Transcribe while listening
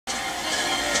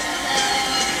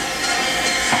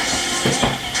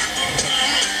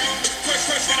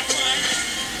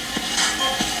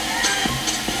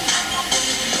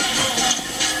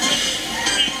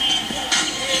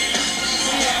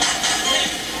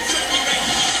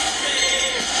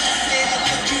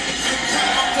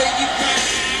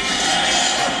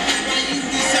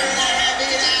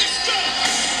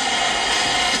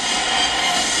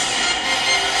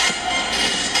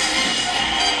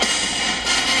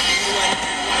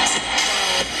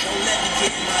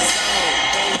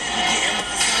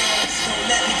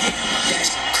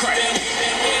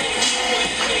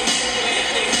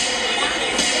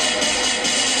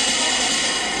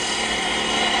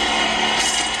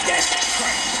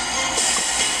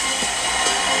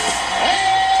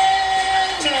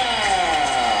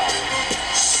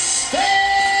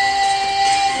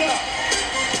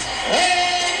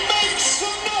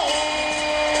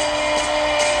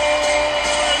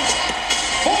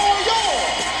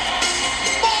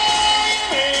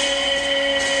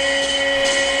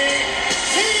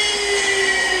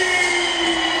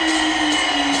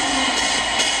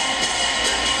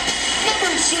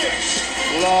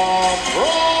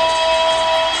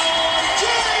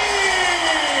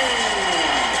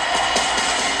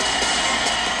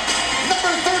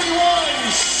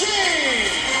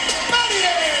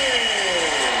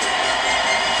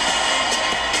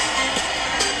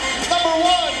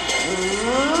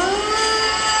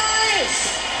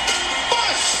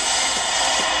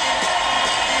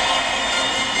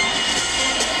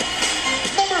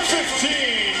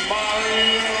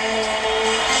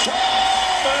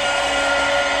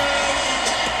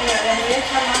And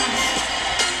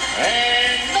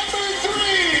number 3,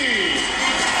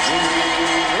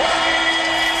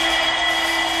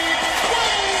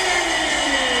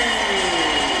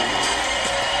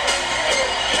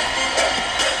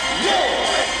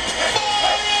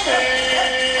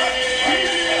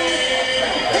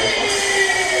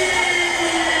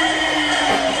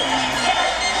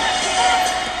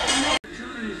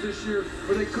 this year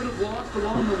where they could have lost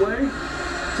along the way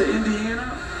to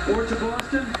Indiana or to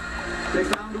Boston. They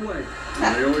found a way.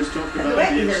 They always talked about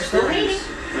the experience.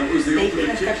 That was the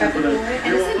ultimate teacher for that.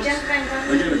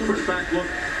 Again, a quick back look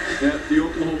at the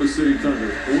Oklahoma City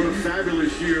Thunder. What a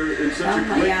fabulous year. It's such a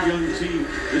great young team.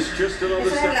 It's just another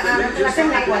step that they just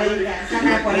have to ready.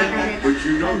 But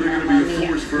you know they're going to be a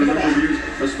force for a number of years,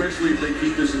 especially if they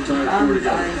keep this entire core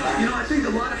together. You know, I think a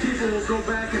lot of people will go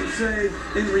back and say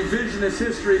in revisionist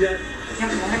history that they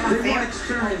weren't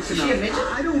experienced enough.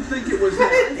 I don't think it was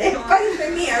that.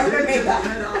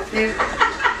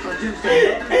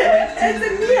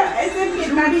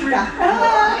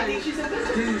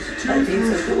 Games 2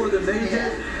 through 4 that they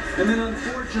did, and then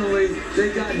unfortunately they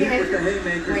got hit with the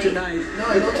haymaker tonight.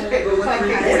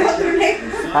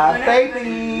 Have faith in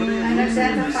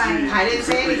I didn't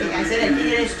say anything. I said I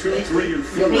did it. 2, 3, and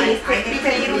 4.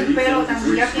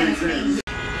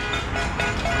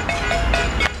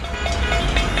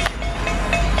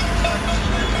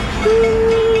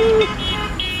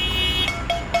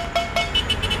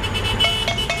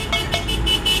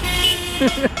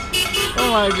 Oh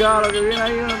my God, lo que viene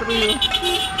ahí en el río.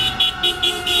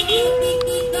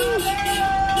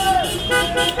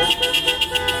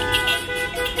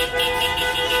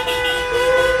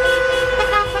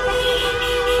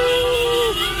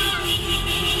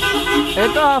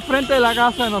 Esto es al frente de la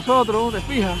casa de nosotros, ¿te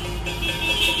fijas?